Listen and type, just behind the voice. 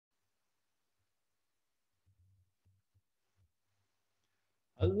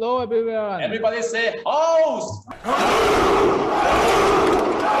Hello, everyone. Everybody say host.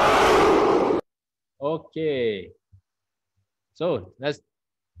 Okay. So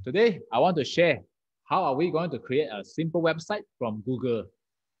today I want to share how are we going to create a simple website from Google.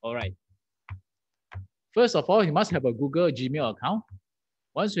 All right. First of all, you must have a Google Gmail account.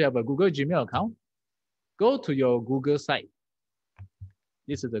 Once you have a Google Gmail account, go to your Google site.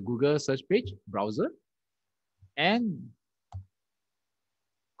 This is the Google search page, browser, and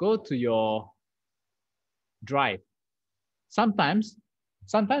go to your Drive. Sometimes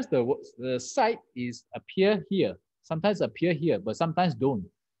the site is appear here, sometimes appear here, but sometimes don't.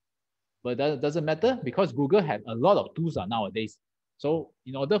 But that doesn't matter because Google have a lot of tools nowadays. So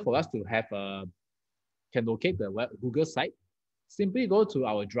in order for us to have can locate the Google site, simply go to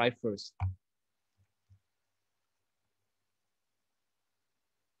our Drive first.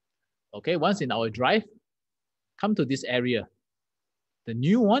 Okay, once in our Drive, come to this area. The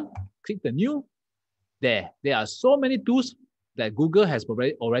new one, click the new. There are so many tools that Google has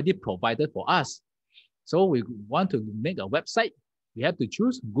already provided for us. So we want to make a website, we have to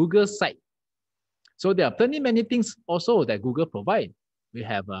choose Google site. So there are many things also that Google provide. We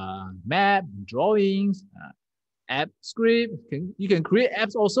have map, drawings, app script. You can create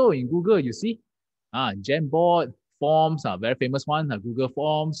apps also in Google, you see. Jamboard, forms are very famous one. Google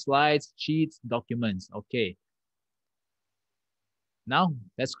Forms, slides, sheets, documents. Okay. Now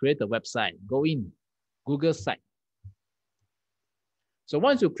let's create a website. Go in, Google site. So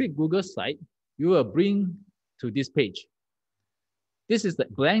once you click Google site, you will bring to this page. This is the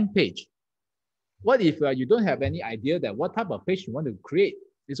blank page. What if you don't have any idea that what type of page you want to create?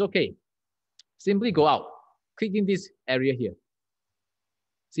 It's okay. Simply go out, click in this area here.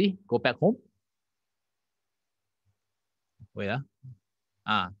 See, go back home. Wait,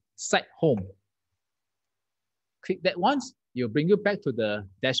 site home. Click that once, it'll bring you back to the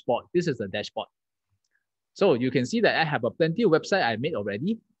dashboard. This is the dashboard. So you can see that I have plenty of website I made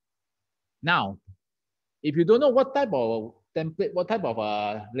already. Now, if you don't know what type of template, what type of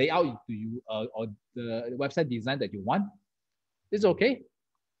layout do you or the website design that you want, it's okay.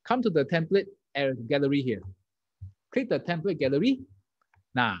 Come to the template gallery here. Click the template gallery.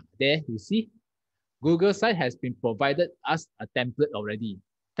 Now, there you see, Google site has been provided us a template already.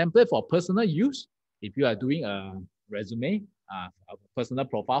 Template for personal use, if you are doing a resume, a personal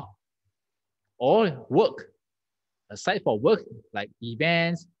profile, or work, a site for work like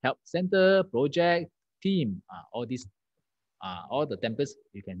events, help center, project, team, all these, all the templates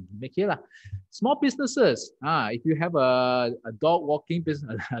you can make here. Small businesses, if you have a dog walking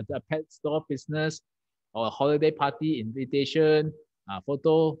business, a pet store business, or a holiday party invitation,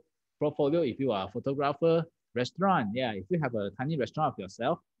 photo portfolio if you are a photographer, restaurant, if you have a tiny restaurant of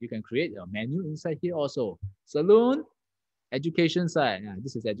yourself, you can create a menu inside here also. Salon, education side,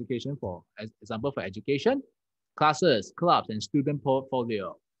 this is education for example for education, classes, clubs, and student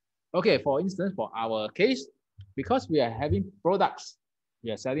portfolio. Okay, for instance, for our case, because we are having products,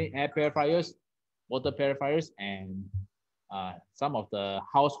 we are selling air purifiers, water purifiers, and some of the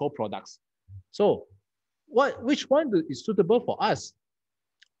household products. So which one is suitable for us?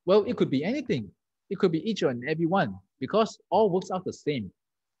 Well, it could be anything. It could be each and every one because all works out the same.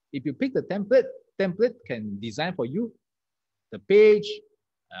 If you pick the template can design for you the page,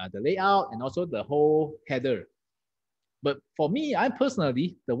 the layout, and also the whole header. But for me, I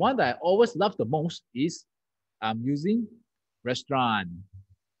personally, the one that I always love the most is I'm using restaurant.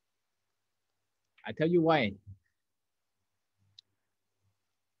 I tell you why.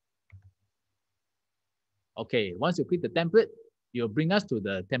 Okay, once you click the template, you'll bring us to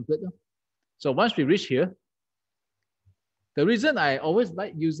the template. So once we reach here, the reason I always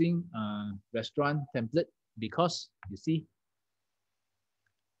like using restaurant template because you see,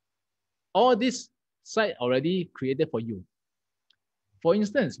 all this site already created for you. For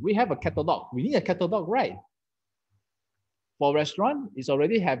instance, we have a catalog. We need a catalog, right? For restaurant, it's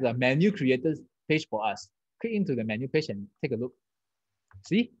already have the menu created page for us. Click into the menu page and take a look.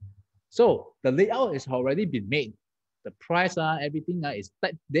 See? So the layout is already been made. The price, everything is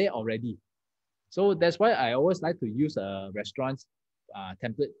there already. So that's why I always like to use a restaurant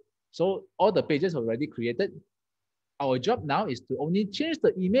template. So all the pages already created. Our job now is to only change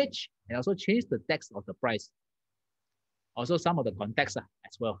the image and also change the text of the price. Also some of the context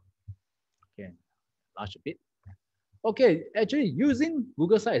as well. Okay, enlarge a bit. Okay, actually using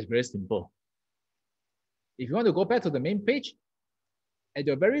Google site is very simple. If you want to go back to the main page, at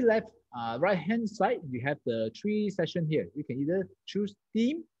your very left right-hand side, you have the 3 sections here. You can either choose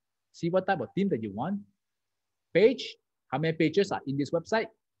theme, see what type of theme that you want. Page, how many pages are in this website?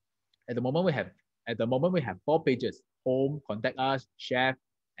 At the moment we have 4 pages: home, contact us, chef,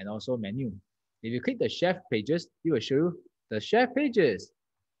 and also menu. If you click the chef pages, it will show you the chef pages.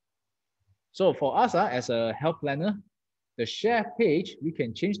 So for us, as a health planner, the chef page, we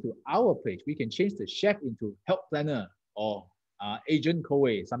can change to our page. We can change the chef into health planner or agent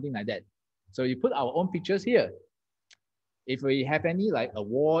Coway, something like that. So you put our own pictures here. If we have any like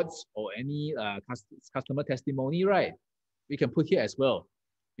awards or any customer testimony, right, we can put here as well,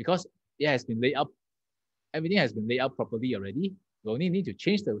 because it has been laid out. Everything has been laid out properly already. We only need to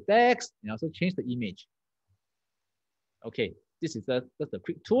change the text and also change the image. Okay, this is just a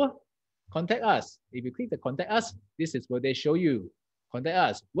quick tour. Contact us. If you click the contact us, this is where they show you. Contact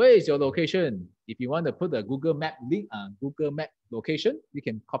us. Where is your location? If you want to put the Google Map link, Google Map location, you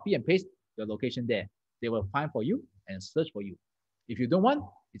can copy and paste your location there. They will find for you and search for you. If you don't want,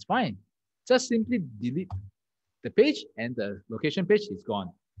 it's fine. Just simply delete the page and the location page is gone.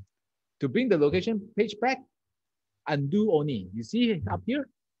 To bring the location page back, undo only. You see up here,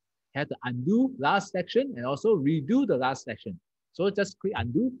 you have to undo last section and also redo the last section. So just click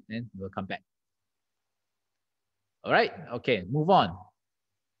undo and we'll come back. All right, okay, move on.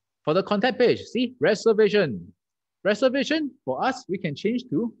 For the contact page, see, reservation. Reservation, for us, we can change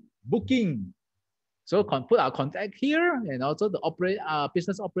to booking. So put our contact here and also the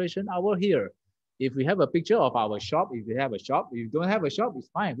business operation hour here. If we have a picture of our shop, if we have a shop, if you don't have a shop, it's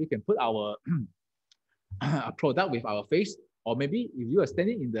fine. We can put our product with our face. Or maybe if you are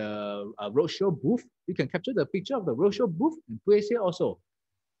standing in the roadshow booth, you can capture the picture of the roadshow booth and place here also.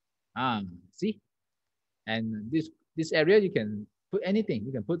 See? And this area, you can put anything.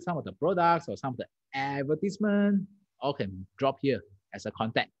 You can put some of the products or some of the advertisement, all can drop here as a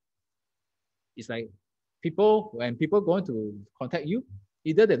contact. It's like when people going to contact you,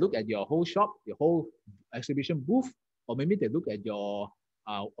 either they look at your whole shop, your whole exhibition booth, or maybe they look at your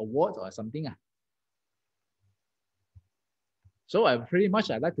awards or something. So I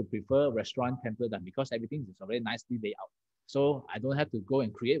like to prefer restaurant template because everything is already nicely laid out. So I don't have to go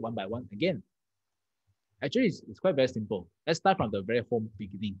and create one by one again. Actually, it's quite very simple. Let's start from the very home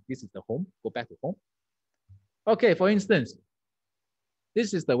beginning. This is the home. Go back to home. Okay, for instance,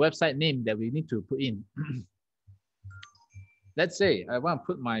 this is the website name that we need to put in. Let's say I want to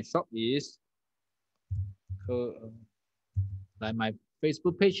put my shop is like my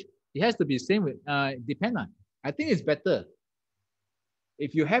Facebook page. It has to be same with depend on. I think it's better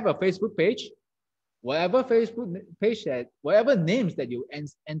if you have a Facebook page, whatever Facebook page whatever names that you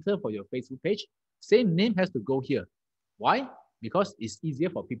enter for your Facebook page, same name has to go here. Why? Because it's easier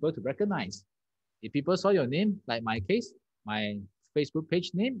for people to recognize. If people saw your name, like my case, my Facebook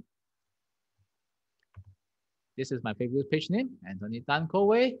page name. This is my Facebook page name, Antony Tan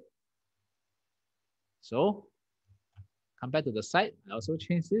Coway. So come back to the site. I also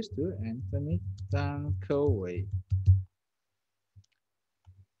change this to Antony Tan Coway.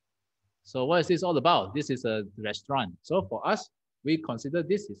 So what is this all about? This is a restaurant. So for us, we consider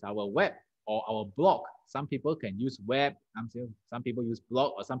this is our web or our blog. Some people can use web, some people use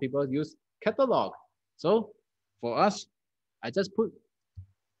blog, or some people use catalog. So for us, I just put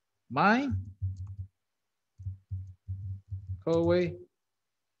my Coway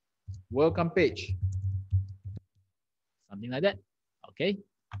welcome page. Something like that. Okay.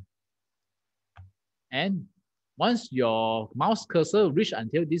 And once your mouse cursor reach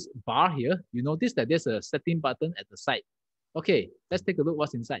until this bar here, you notice that there's a setting button at the side. Okay, let's take a look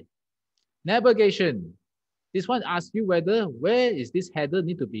what's inside. Navigation. This one asks you where is this header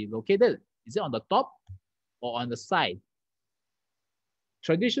need to be located? Is it on the top or on the side?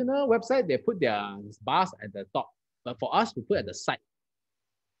 Traditional website, they put their bars at the top, but for us, we put at the side.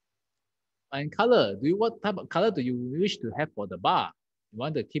 And color, what type of color do you wish to have for the bar? You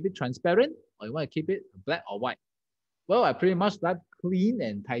want to keep it transparent or you want to keep it black or white? Well, I pretty much like clean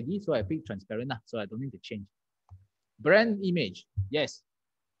and tidy, so I pick transparent, so I don't need to change. Brand image, yes.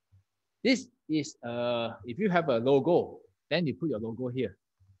 This is, if you have a logo, then you put your logo here.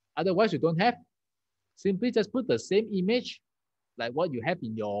 Otherwise, you don't have, simply just put the same image like what you have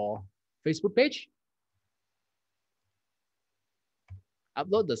in your Facebook page.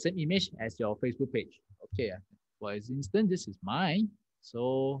 Upload the same image as your Facebook page. Okay, for instance, this is mine.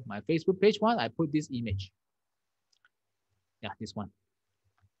 So my Facebook page one, I put this image. Yeah, this one.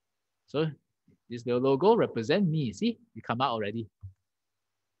 So this little logo represent me. See, it come out already.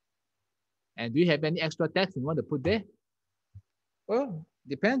 And do you have any extra text you want to put there? Well,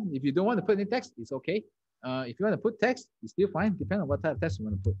 depends. If you don't want to put any text, it's okay. If you want to put text, it's still fine. Depends on what type of text you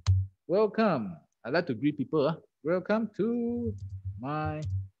want to put. Welcome. I like to greet people. Welcome to my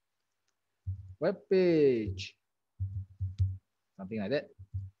webpage. Something like that.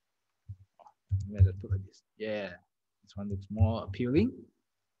 Let me just put like this. Yeah, this one looks more appealing.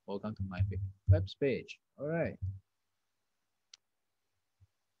 Welcome to my web page. All right.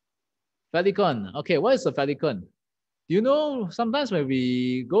 Favicon. Okay, what is a favicon? Do you know sometimes when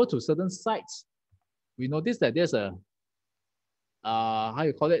we go to certain sites, we notice that there's a how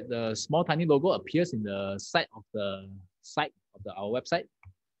you call it, the small tiny logo appears in the site of our website.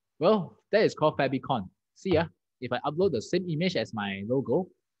 Well, that is called favicon. See, if I upload the same image as my logo,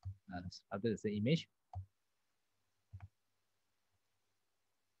 upload the same image.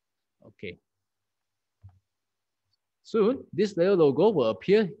 Okay. Soon, this little logo will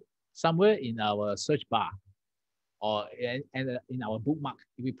appear somewhere in our search bar or in our bookmark.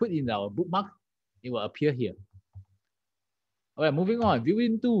 If we put in our bookmark, it will appear here. All right, moving on,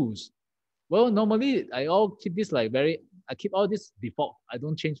 viewing tools. Well, normally I keep this I keep all this default. I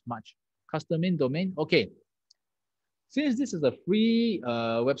don't change much. Custom domain, okay. Since this is a free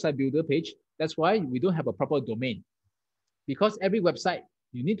website builder page, that's why we don't have a proper domain. Because every website,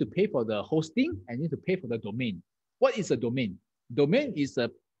 you need to pay for the hosting and you need to pay for the domain. What is a domain? Domain is a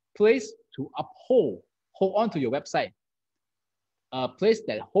place to hold on to your website. A place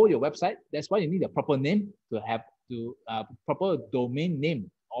that hold your website. That's why you need a proper name to have proper domain name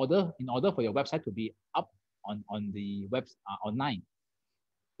in order for your website to be up on the web online.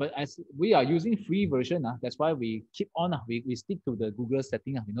 But as we are using free version, that's why we keep on. We stick to the Google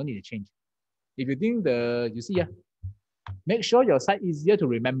setting. We don't need to change. If you think you see, make sure your site is easier to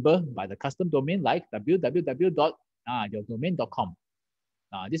remember by the custom domain like www.yourdomain.com.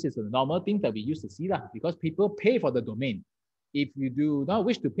 This is a normal thing that we used to see because people pay for the domain. If you do not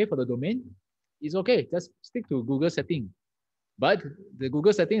wish to pay for the domain, it's okay. Just stick to Google setting. But the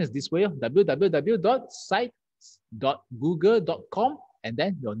Google setting is this way: www.sites.google.com and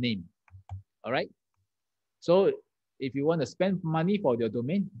then your name. All right. So if you want to spend money for your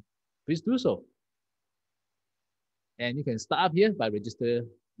domain, please do so. And you can start up here by register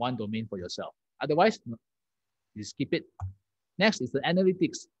one domain for yourself. Otherwise, you skip it. Next is the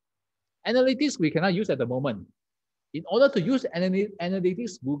analytics. Analytics we cannot use at the moment. In order to use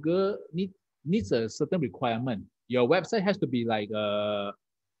analytics, Google needs a certain requirement. Your website has to be like a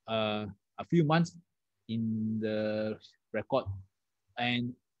few months in the record.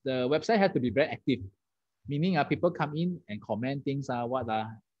 And the website has to be very active, meaning people come in and comment things,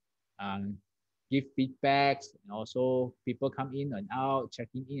 give feedbacks, and also people come in and out,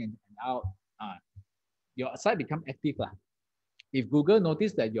 checking in and out. Your site become active. If Google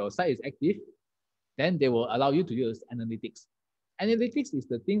notice that your site is active, then they will allow you to use analytics. Analytics is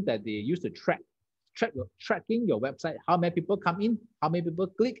the thing that they use to tracking your website, how many people come in, how many people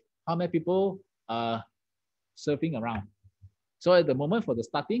click, how many people surfing around. So at the moment for the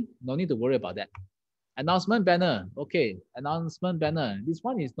starting, no need to worry about that. Announcement banner. Okay, announcement banner. This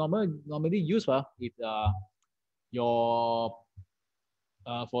one is normally used if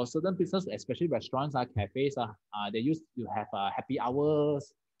for certain business, especially restaurants, cafes, they used to have happy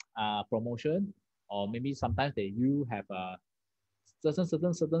hours promotion, or maybe sometimes you have a certain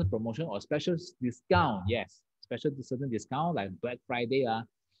promotion or special discount. Yes, certain discount like Black Friday.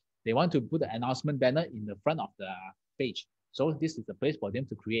 They want to put the announcement banner in the front of the page. So this is the place for them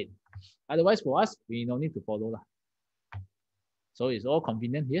to create. Otherwise, for us, we don't need to follow. So it's all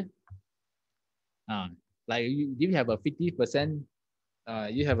convenient here. Like you have a 50%,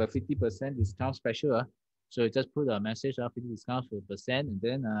 you have a 50% discount special. So you just put a message 50 discount for percent, and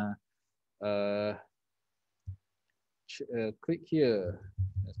then click here.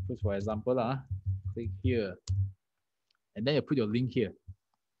 Let's put for example, click here, and then you put your link here.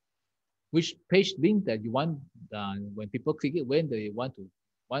 Which page link that you want when people click it, when they want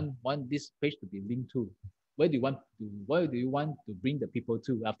this page to be linked to, where do you want to bring the people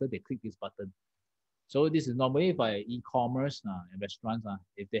to after they click this button? So this is normally by e-commerce and restaurants.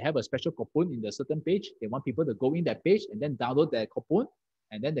 If they have a special coupon in the certain page, they want people to go in that page and then download that coupon,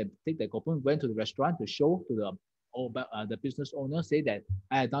 and then they take that coupon, went to the restaurant to show to the business owner, say that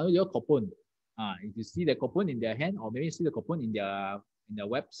I download your coupon. If you see the coupon in their hand, or maybe see the coupon in their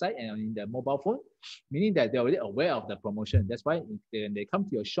website and in the mobile phone, meaning that they're already aware of the promotion. That's why when they come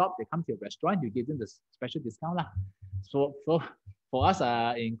to your shop, they come to your restaurant, you give them the special discount. So for us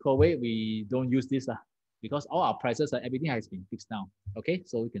in Coway, we don't use this because all our prices, everything has been fixed now. Okay,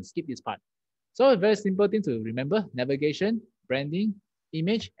 so we can skip this part. So a very simple thing to remember: navigation, branding,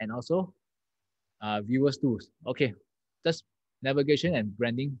 image, and also viewers tools. Okay, just navigation and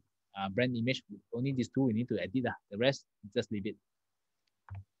branding, brand image. Only these two we need to edit. The rest, just leave it.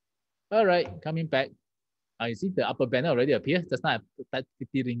 All right, coming back. You see the upper banner already appear. Just now I put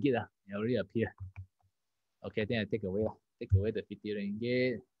 50 ringgit. It already appear. Okay, then I take away. Take away the 50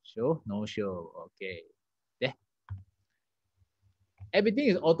 ringgit. Show, no show. Okay. There. Everything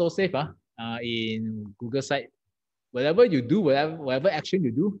is auto-save in Google site. Whatever you do, whatever action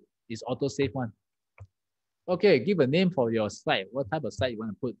you do is auto-save one. Okay, give a name for your site. What type of site you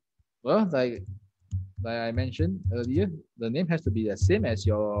want to put? Well, like I mentioned earlier, the name has to be the same as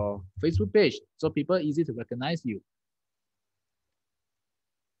your Facebook page, so people are easy to recognize you.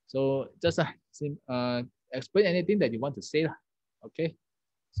 So just explain anything that you want to say. Okay,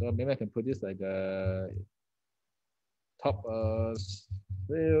 so maybe I can put this like a top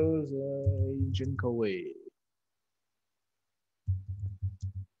sales agent Coway.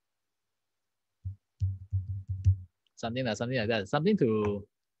 Something like that. Something to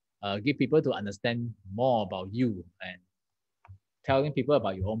give people to understand more about you and telling people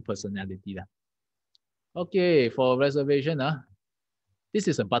about your own personality. Okay, for reservation, this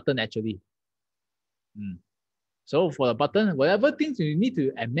is a button actually. So for the button, whatever things you need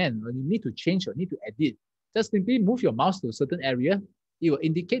to amend or you need to change or need to edit, just simply move your mouse to a certain area. It will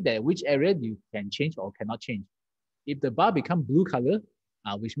indicate that which area you can change or cannot change. If the bar becomes blue color,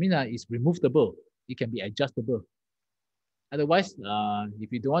 which means it's removable, it can be adjustable. Otherwise,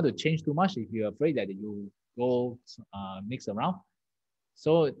 if you don't want to change too much, if you're afraid that you go mix around,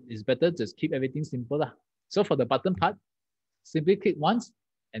 so it's better just keep everything simple. So for the button part, simply click once,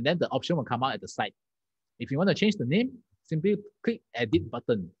 and then the option will come out at the side. If you want to change the name, simply click edit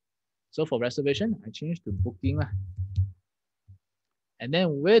button. So for reservation, I change to booking. And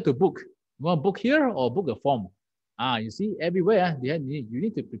then where to book? You want to book here or book a form? You see everywhere you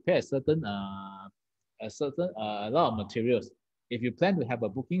need to prepare a lot of materials. If you plan to have a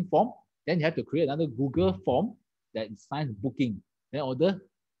booking form, then you have to create another Google form that signs booking. Then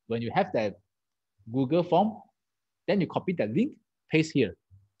when you have that Google form, then you copy that link, paste here.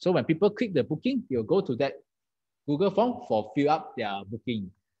 So when people click the booking, you'll go to that Google form for fill up their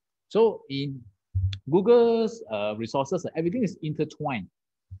booking. So in Google's resources, everything is intertwined.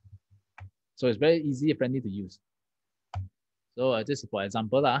 So it's very easy and friendly to use. So just for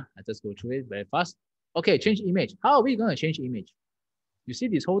example, I just go through it very fast. Okay, change image. How are we going to change image? You see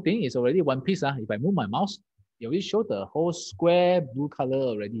this whole thing is already one piece. If I move my mouse, it already show the whole square blue color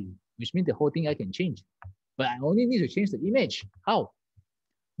already, which means the whole thing I can change. But I only need to change the image. How?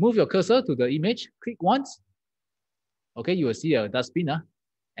 Move your cursor to the image, click once. Okay, you will see a dustbin,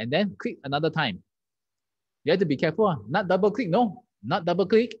 and then click another time. You have to be careful, not double click, no, not double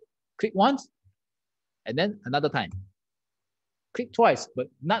click. Click once, and then another time. Click twice, but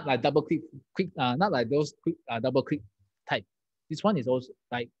not like double click, not like those quick double click type. This one is also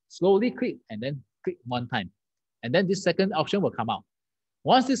like slowly click and then click one time. And then this second option will come out.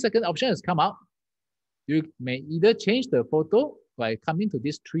 Once this second option has come out, you may either change the photo by coming to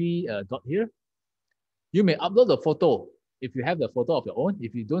this three dot here. You may upload the photo if you have the photo of your own.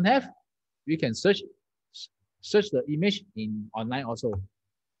 If you don't have, you can search the image in online also.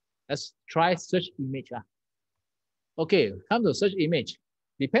 Let's try search image. Okay, come to search image.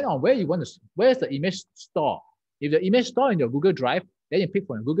 Depend on where you want to, where's the image store. If the image store in your Google Drive, then you pick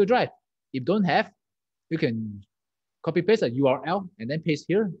from Google Drive. If don't have, you can copy paste a URL and then paste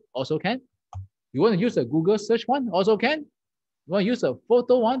here, also can. You want to use a Google search one, also can. You want to use a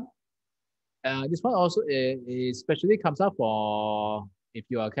photo one. This one also especially comes up for if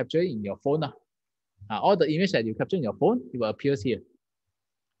you are capturing in your phone. All the image that you capture in your phone, it will appear here.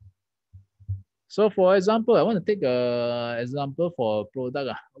 So for example, I want to take an example for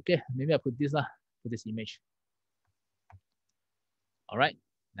product. Okay, maybe I put this, put this image. All right,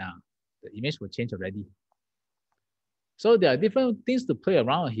 now the image will change already. So there are different things to play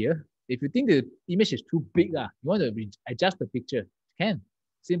around here. If you think the image is too big, you want to adjust the picture, you can.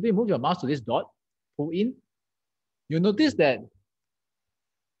 Simply move your mouse to this dot, pull in. You notice that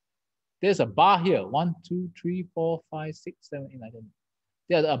there's a bar here. 1, 2, 3, 4, 5, 6, 7, 8, 9, 10.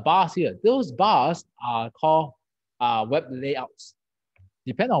 There are bars here. Those bars are called web layouts.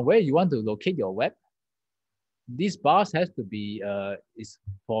 Depending on where you want to locate your web, these bars has to be is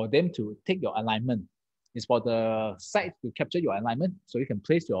for them to take your alignment. It's for the site to capture your alignment, so you can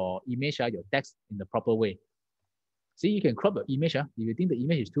place your image, your text in the proper way. See, you can crop your image. If you think the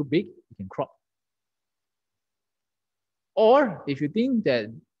image is too big, you can crop. Or if you think that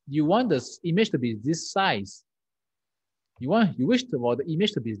you want the image to be this size, you wish for the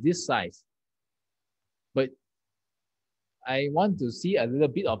image to be this size, but I want to see a little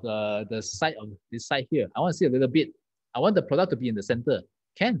bit of the side of this side here. I want to see a little bit. I want the product to be in the center.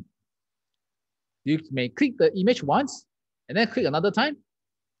 Can. You may click the image once, and then click another time,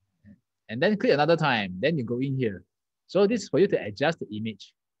 and then click another time. Then you go in here. So this is for you to adjust the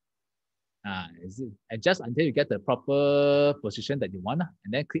image. Adjust until you get the proper position that you want,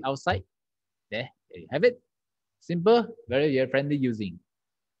 and then click outside. There you have it. Simple, very friendly using.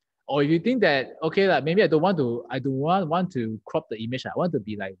 Or if you think that, okay, like maybe I don't want to crop the image. I want to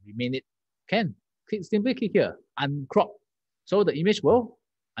be like remain it. Can simply click here, uncrop. So the image will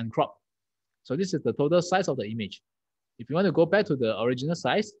uncrop. So this is the total size of the image. If you want to go back to the original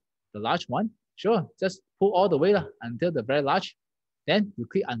size, the large one, sure, just pull all the way until the very large. Then you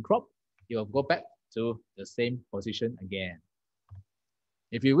click uncrop, it will go back to the same position again.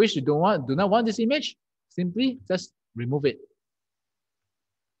 If you wish you do not want this image, simply just remove it.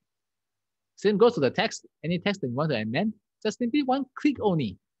 Same goes to the text. Any text that you want to amend, just simply one click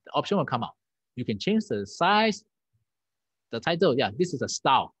only. The option will come out. You can change the size, the title. Yeah, this is a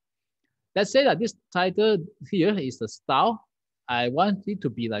style. Let's say that this title here is the style. I want it to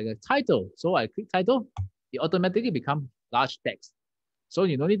be like a title. So I click title, it automatically becomes large text. So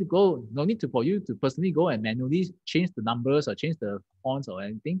you don't need to go, no need for you to personally go and manually change the numbers or change the fonts or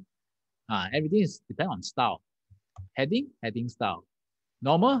anything. Everything is depend on style. Heading style.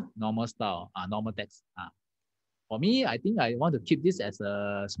 Normal style, normal text. For me, I think I want to keep this as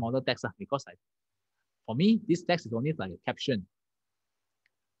a smaller text because for me, this text is only like a caption.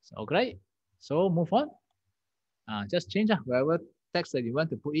 So, okay, so move on. Just change whatever text that you want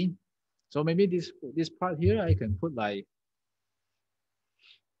to put in. So maybe this part here, I can put like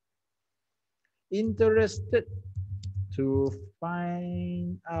interested to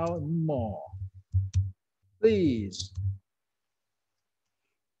find out more. Please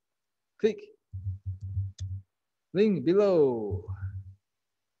click link below.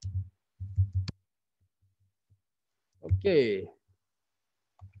 Okay.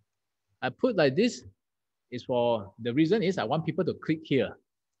 I put like this is for the reason is I want people to click here.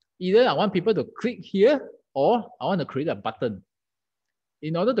 Either I want people to click here or I want to create a button.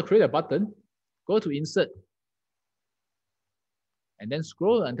 In order to create a button, go to insert and then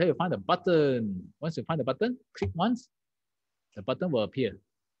scroll until you find the button. Once you find the button, click once, the button will appear.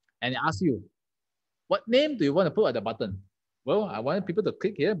 And it asks you, what name do you want to put at the button? Well, I want people to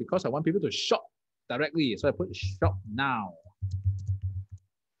click here because I want people to shop directly. So I put shop now.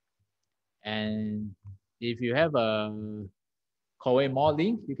 And if you have a Coway Mall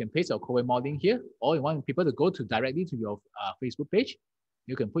link, you can paste your Coway Mall link here. Or you want people to go to directly to your Facebook page,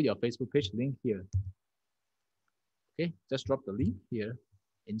 you can put your Facebook page link here. Okay, just drop the link here,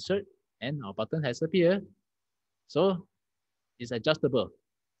 insert, and our button has appeared. So it's adjustable.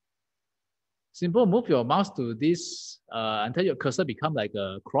 Simple, move your mouse to this until your cursor become like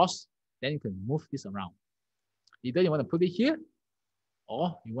a cross, then you can move this around. Either you want to put it here,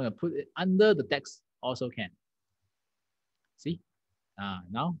 or you want to put it under the text, also can. See,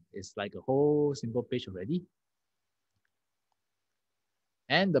 now it's like a whole simple page already.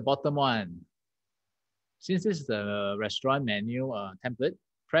 And the bottom one, since this is a restaurant menu template,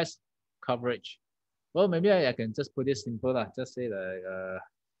 press coverage. Well, maybe I can just put it simple, just say like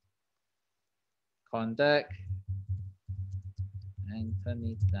contact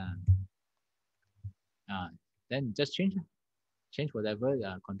Antony Tan. Then just change whatever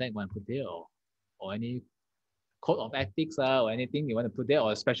contact you want to put there, or any code of ethics or anything you want to put there,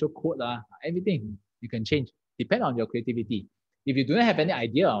 or a special code, everything you can change, depend on your creativity. If you do not have any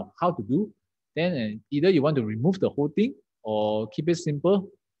idea of how to do, then either you want to remove the whole thing or keep it simple.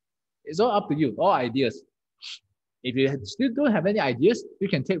 It's all up to you, all ideas. If you still don't have any ideas, you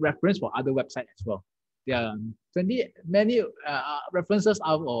can take reference for other websites as well. There are many references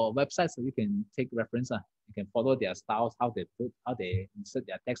out or websites that you can take reference. You can follow their styles, how they insert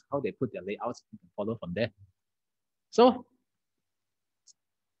their text, how they put their layouts. You can follow from there. So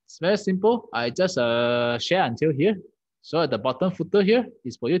it's very simple. I just share until here. So at the bottom footer here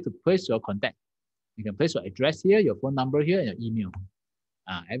is for you to place your contact. You can place your address here, your phone number here, and your email.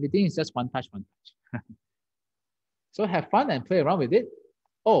 Everything is just one touch. So have fun and play around with it.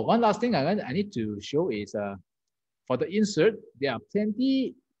 Oh, one last thing I need to show is for the insert, there are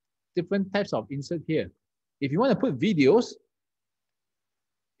plenty different types of insert here. If you want to put videos,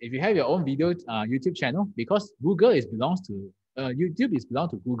 if you have your own video YouTube channel, because YouTube belongs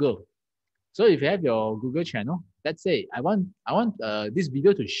to Google. So if you have your Google channel, let's say I want this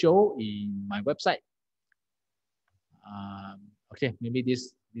video to show in my website. Okay, maybe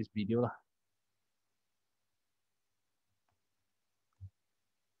this video lah.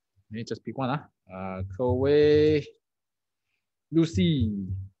 Maybe just pick one. Coway Lucy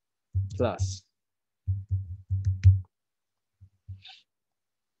Plus.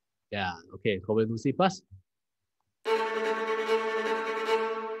 Yeah, okay, Coway Lucy Plus.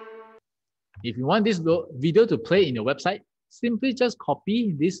 If you want this video to play in your website, simply just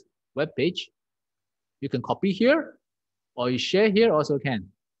copy this web page. You can copy here, or you share here also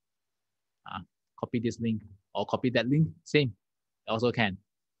can. Copy this link. or copy that link, same, also can.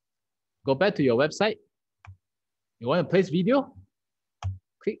 Go back to your website. You want to place video?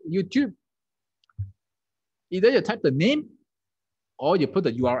 Click YouTube. Either you type the name or you put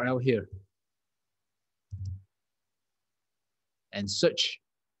the URL here and search.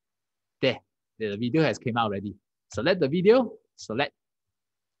 There, the video has came out already. Select the video, select,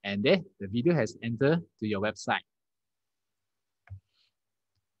 and there the video has entered to your website.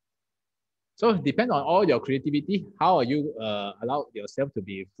 So depend on all your creativity. How are you allow yourself to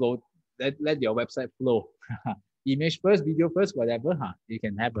be flow? Let your website flow. Image first, video first, whatever. You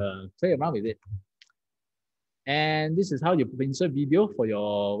can have a play around with it. And this is how you insert video for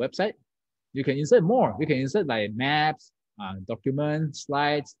your website. You can insert more. You can insert like maps, documents,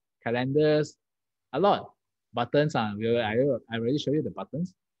 slides, calendars, a lot. Buttons. I already showed you the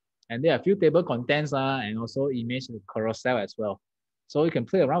buttons. And there are a few table contents and also image carousel as well. So you can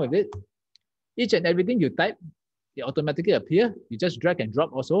play around with it. Each and everything you type, it automatically appear. You just drag and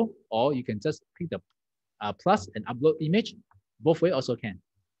drop also, or you can just click the plus and upload image. Both way also can.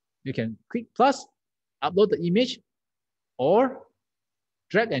 You can click plus, upload the image, or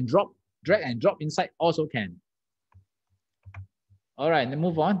drag and drop inside also can. All right, then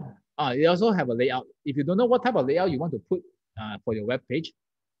move on. You also have a layout. If you don't know what type of layout you want to put for your web page,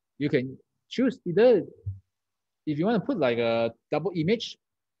 you can choose either, if you want to put like a double image,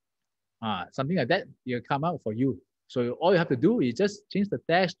 something like that, it'll come out for you. So all you have to do is just change the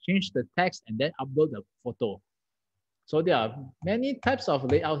text, and then upload the photo. So there are many types of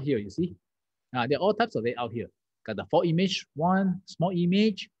layout here, you see. There are all types of layout here. Got the 4 image, 1 small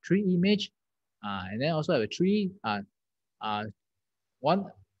image, 3 image, and then also have a 3,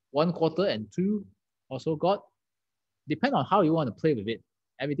 1 quarter and 2 also got. Depend on how you want to play with it.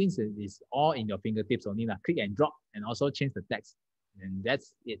 Everything is all in your fingertips only. Click and drop and also change the text. And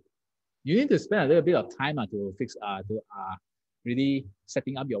that's it. You need to spend a little bit of time to fix, really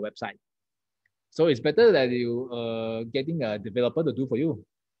setting up your website. So it's better that you getting a developer to do for you.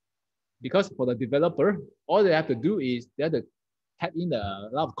 Because for the developer, all they have to do is they have to type in a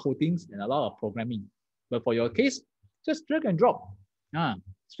lot of codings and a lot of programming. But for your case, just drag and drop.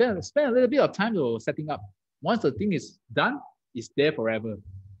 Spend a little bit of time to setting up. Once the thing is done, it's there forever.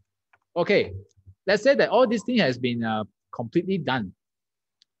 Okay, let's say that all this thing has been completely done.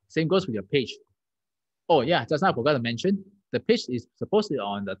 Same goes with your page. Oh yeah, just now I forgot to mention, the page is supposed to be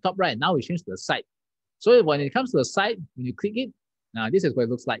on the top right. Now we change to the side. So when it comes to the side, when you click it, now this is what it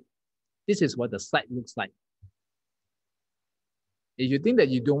looks like. This is what the site looks like. If you think that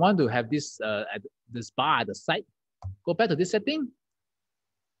you don't want to have this this bar at the side, go back to this setting.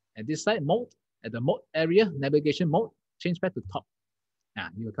 At this side mode, at the mode area, navigation mode, change back to top.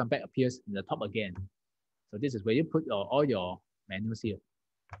 You will come back, appears in the top again. So this is where you put all your menus here.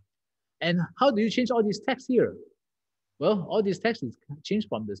 And how do you change all these text here? Well, all these text is changed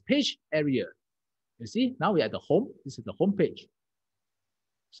from this page area. You see, now we're at the home. This is the home page.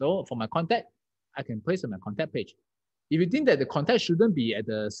 So for my contact, I can place on my contact page. If you think that the contact shouldn't be at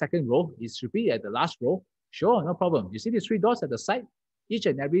the second row, it should be at the last row, sure, no problem. You see these 3 dots at the side? Each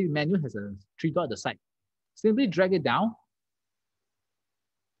and every menu has a 3 dots at the side. Simply drag it down.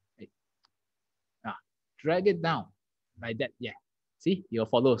 Drag it down like that. Yeah. See, it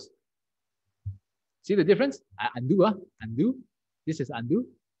follows. See the difference? I undo, undo. This is undo.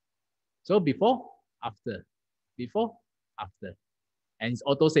 So before, after, before, after. And it's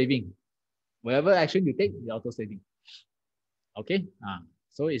auto-saving. Whatever action you take, it's auto-saving. Okay,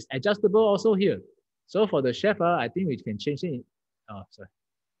 so it's adjustable also here. So for the chef, I think we can change it. Oh, sorry.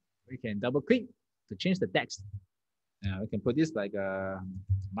 We can double click to change the text. We can put this like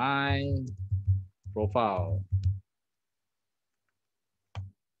my profile.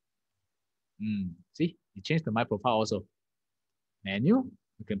 See, it changed to my profile also. Menu,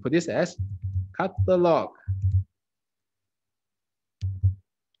 you can put this as catalog.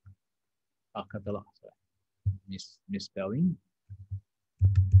 Oh, catalog, sorry. Misspelling.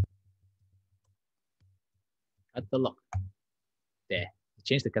 Catalog. There,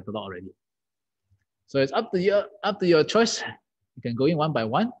 change the catalog already. So it's up to your choice. You can go in one by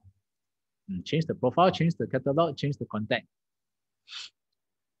one. Change the profile, change the catalog, change the contact.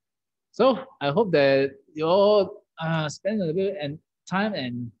 So I hope that you all spend a little bit of time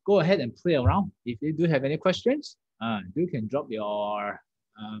and go ahead and play around. If you do have any questions, you can drop your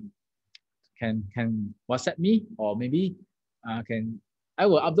can WhatsApp me, or maybe I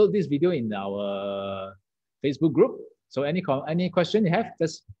will upload this video in our Facebook group. So any question you have,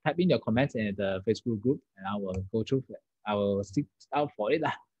 just type in your comments in the Facebook group, and I will go through. I will stick out for it.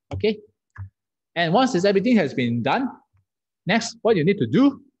 Okay. And once everything has been done, next what you need to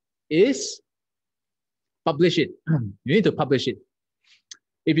do is publish it. You need to publish it.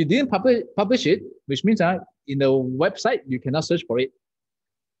 If you didn't publish it, which means in the website, you cannot search for it.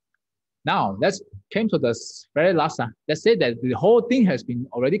 Now, let's came to the very last. Let's say that the whole thing has been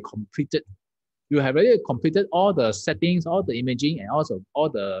already completed. You have already completed all the settings, all the imaging, and also all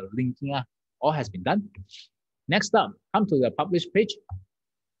the linking. All has been done. Next up, come to the publish page.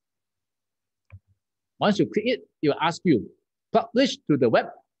 Once you click it, it will ask you, publish to the web.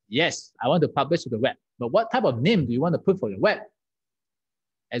 Yes, I want to publish to the web. But what type of name do you want to put for your web?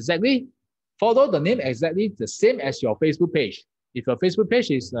 Exactly, follow the name exactly the same as your Facebook page. If your Facebook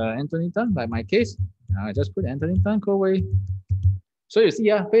page is Antony Tan, like my case, I just put Antony Tan Coway. So you see,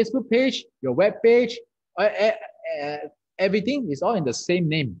 Facebook page, your web page, everything is all in the same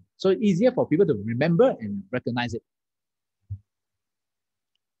name. So it's easier for people to remember and recognize it.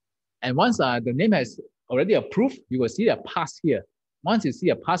 And once the name has already approved, you will see a pass here. Once you see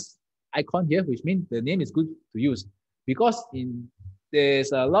a pass icon here, which means the name is good to use, because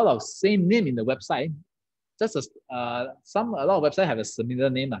there's a lot of same name in the website. Just a lot of websites have a similar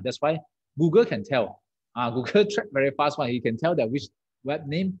name. That's why Google can tell. Google track very fast one. He can tell that which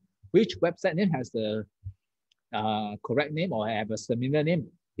website name has the correct name or have a similar name.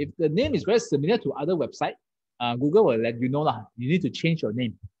 If the name is very similar to other website, Google will let you know you need to change your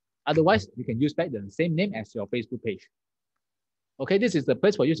name. Otherwise, you can use back the same name as your Facebook page. Okay, this is the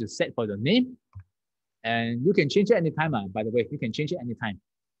place for you to set for the name. And you can change it anytime. By the way, you can change it anytime.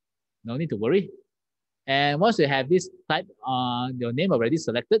 No need to worry. And once you have this type, your name already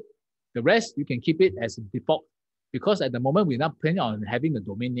selected, the rest you can keep it as default, because at the moment we're not planning on having a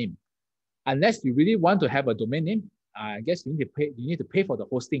domain name. Unless you really want to have a domain name, I guess you need to pay for the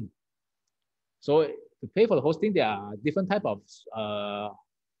hosting. So to pay for the hosting, there are different type of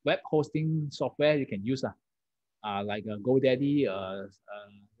web hosting software you can use, like GoDaddy.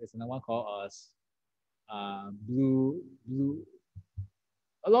 There's another one called Blue.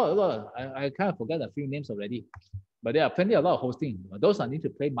 A lot. I kind of forgot a few names already, but there are a lot of hosting. Those I need to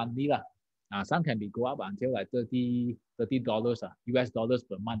pay monthly. Some can be go up until like $30 US dollars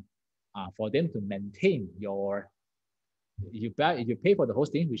per month for them to maintain your. If you pay for the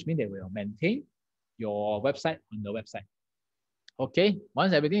hosting, which means they will maintain your website on the website. Okay,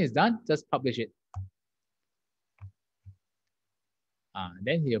 once everything is done, just publish it.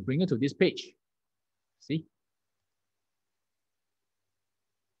 Then he'll bring you to this page. See?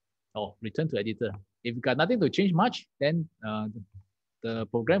 Oh, return to editor. If you got nothing to change much, then the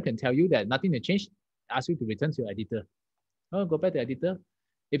program can tell you that nothing to change, ask you to return to your editor. Oh, go back to editor.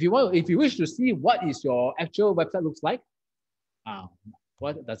 If you wish to see what is your actual website looks like,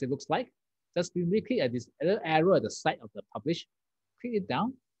 what does it looks like? Just simply click at this little arrow at the side of the publish, click it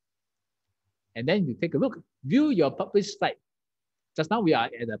down, and then you take a look, view your published site. Just now we are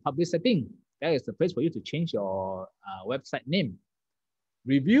at the publish setting. That is the place for you to change your website name.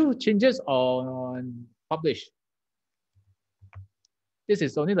 Review changes on publish. This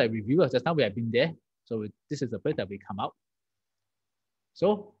is only like reviewer. Just now we have been there. So this is the place that we come out.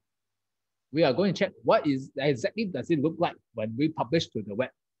 So we are going to check what is exactly does it look like when we publish to the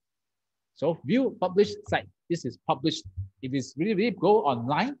web. So view published site. This is published. If it's really go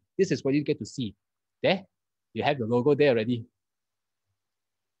online, this is what you get to see. There, you have the logo there already.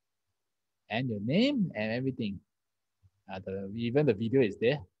 And your name and everything. Even the video is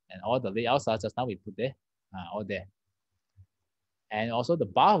there, and all the layouts are just now we put there, all there. And also the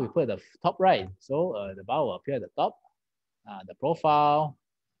bar we put at the top right. So the bar will appear at the top, the profile,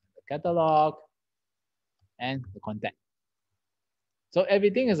 the catalog, and the contact. So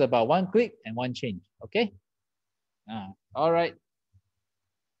everything is about one click and one change. Okay. All right.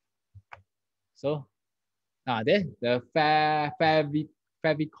 So there the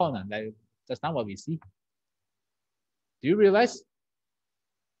favicon, like just now what we see. Do you realize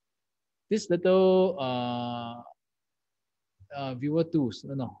this little viewer tools?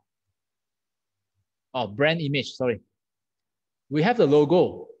 No. Oh, brand image, sorry. We have the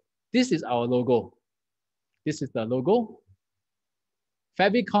logo. This is our logo. This is the logo.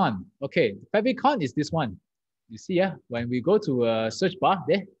 Favicon. Okay, favicon is this one. You see, when we go to a search bar,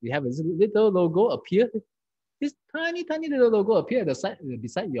 there we have a little logo appear. This tiny little logo appear at the side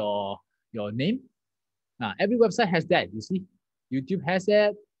beside your name. Every website has that, you see. YouTube has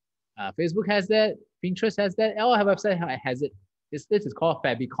that, Facebook has that, Pinterest has that, all our website has it. This is called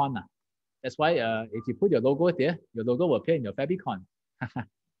favicon. That's why if you put your logo there, your logo will appear in your favicon.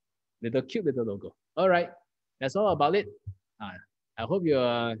 Cute little logo. All right, that's all about it. I hope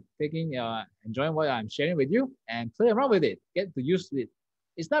you're enjoying what I'm sharing with you and play around with it. Get to use it.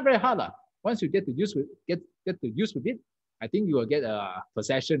 It's not very hard. Once you get to use with it, I think you will get a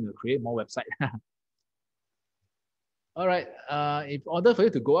possession to create more website. All right. In order for you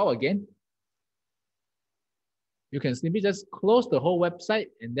to go out again, you can simply just close the whole website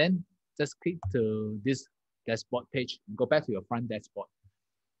and then just click to this dashboard page and go back to your front dashboard.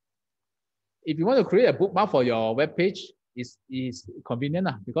 If you want to create a bookmark for your web page, it's convenient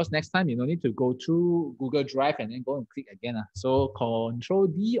because next time you don't need to go through Google Drive and then go and click again. So Control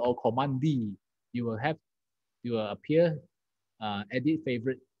D or Command D, you will appear edit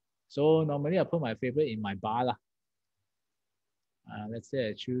favorite. So normally I put my favorite in my bar. Let's say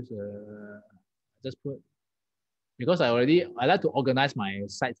I choose just put, because I like to organize my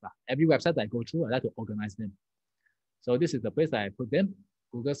sites. Every website that I go through, I like to organize them. So this is the place that I put them,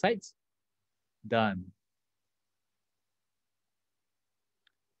 Google Sites. Done.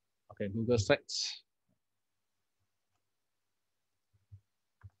 Okay, Google Sites.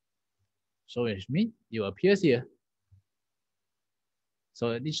 So it means it appears here.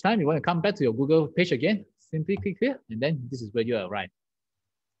 So each time you want to come back to your Google page again, simply click here, and then this is where you arrive.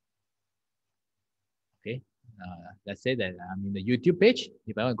 Okay, let's say that I'm in the YouTube page.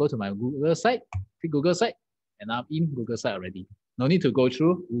 If I want to go to my Google site, click Google site, and I'm in Google site already. No need to go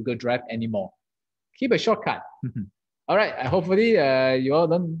through Google Drive anymore. Keep a shortcut. All right, hopefully you all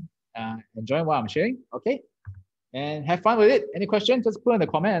don't enjoy what I'm sharing. Okay, and have fun with it. Any questions, just put in the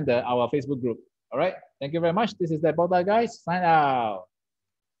comment and our Facebook group. All right, thank you very much. This is the Botak Guy. Sign out.